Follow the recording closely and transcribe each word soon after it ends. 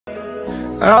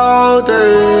all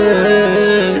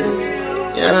day.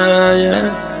 Yeah,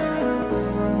 yeah.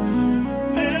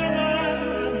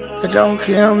 It don't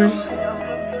kill me,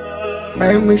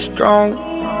 make me strong.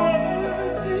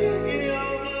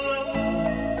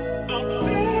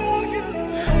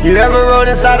 You ever rode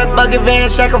inside a bucket van,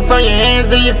 shackled from your hands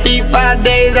to your feet 5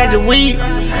 days out your week?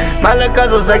 My little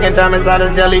cousin second time inside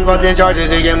a cell, he fought 10 charges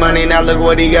to get money, now look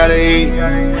what he gotta eat.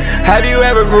 Have you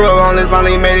ever grew up homeless,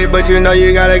 finally made it, but you know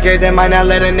you got a case that might not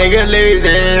let a nigga leave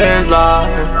this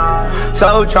life?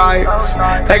 So trite,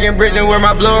 back in prison where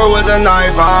my blower was a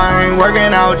knife. I'm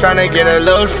working out, trying to get a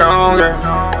little stronger.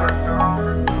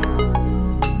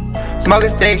 Smoking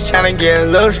sticks, trying to get a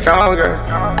little stronger.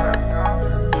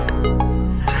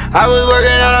 I was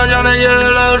working out, I'm trying to get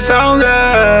a little stronger.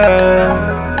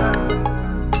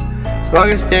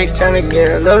 Smoking sticks, trying to get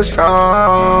a little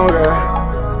stronger.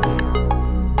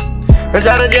 Fresh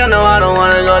out of jail, no, I don't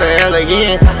wanna go to hell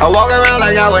again. I walk around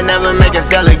like I would never make a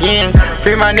cell again.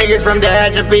 Free my niggas from the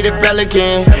hatch up, be the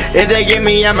pelican. If they get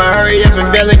me, I'ma hurry up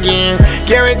and bail again.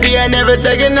 Guarantee I never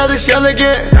take another shell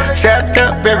again. Strapped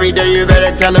up every day, you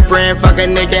better tell a friend. Fuck a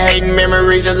nigga hating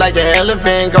memories just like the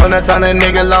elephant. Gonna ton of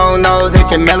nigga long nose,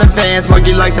 hit your melon fan. Smoke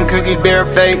you like some cookies, bare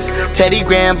face. Teddy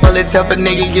Graham, bullets help a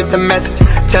nigga get the message.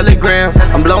 Telegram,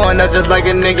 I'm blowing up just like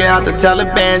a nigga out the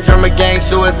Taliban. Drummer gang,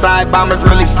 suicide bombers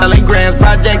really selling grams.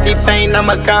 Project T-Pain, I'm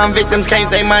a con, victims can't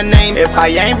say my name. If I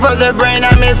ain't for the brain,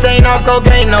 I'm insane off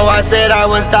cocaine. No, I said I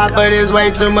would stop, but it's way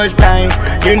too much pain.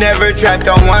 You never trapped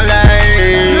on one lane.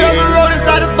 You ever rode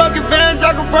inside a bucket van,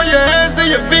 shackled from your hands to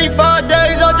your feet 5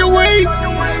 days out your week?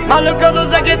 My little cousin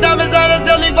second time inside a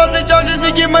cell, he fought the charges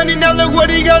to get money, now look what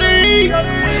he gotta eat.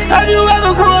 Have you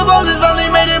ever grew up all this finally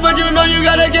made it, but you know you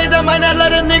got a case that might not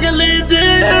let a nigga leave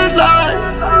this life?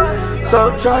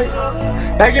 So trite,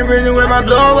 back in prison where my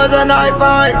blower was a knife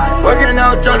fight. Working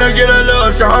out, trying to get a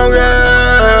little stronger.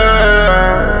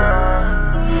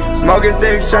 Smoking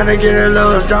sticks, trying to get a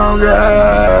little stronger.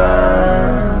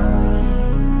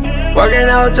 Working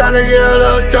out, trying to get a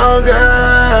little stronger.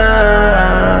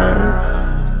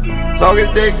 Smoking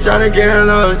sticks, trying to get a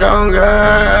little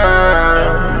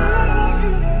stronger.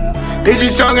 Is you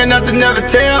strong enough to never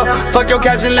tell? Fuck your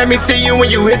caption, let me see you when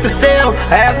you hit the cell.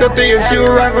 I asked her if she would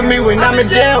ride for me when I'm in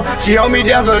jail. She hold me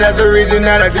down, so that's the reason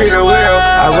that I treat her well.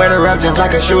 I wear her up just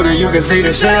like a shooter, you can see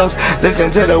the shells.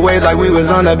 Listen to the waves like we was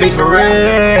on the beach for real.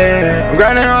 I'm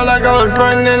grinding hard like I was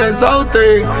frontin' in a soul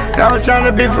 3, and I was trying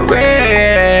to be for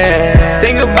real.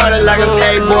 Think about it like a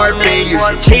skateboard beat. You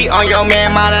should cheat on your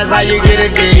man, man, that's how you get a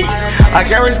G. I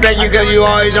can't respect you cause you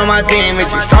always on my team. If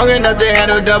you strong enough to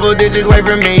handle double digits, wait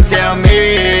for me. Tell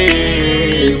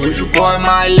me, would you pour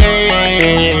my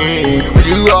lean? Would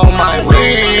you roll my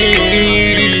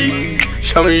weed?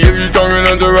 Show me if you strong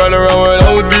enough to ride around with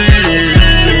OD.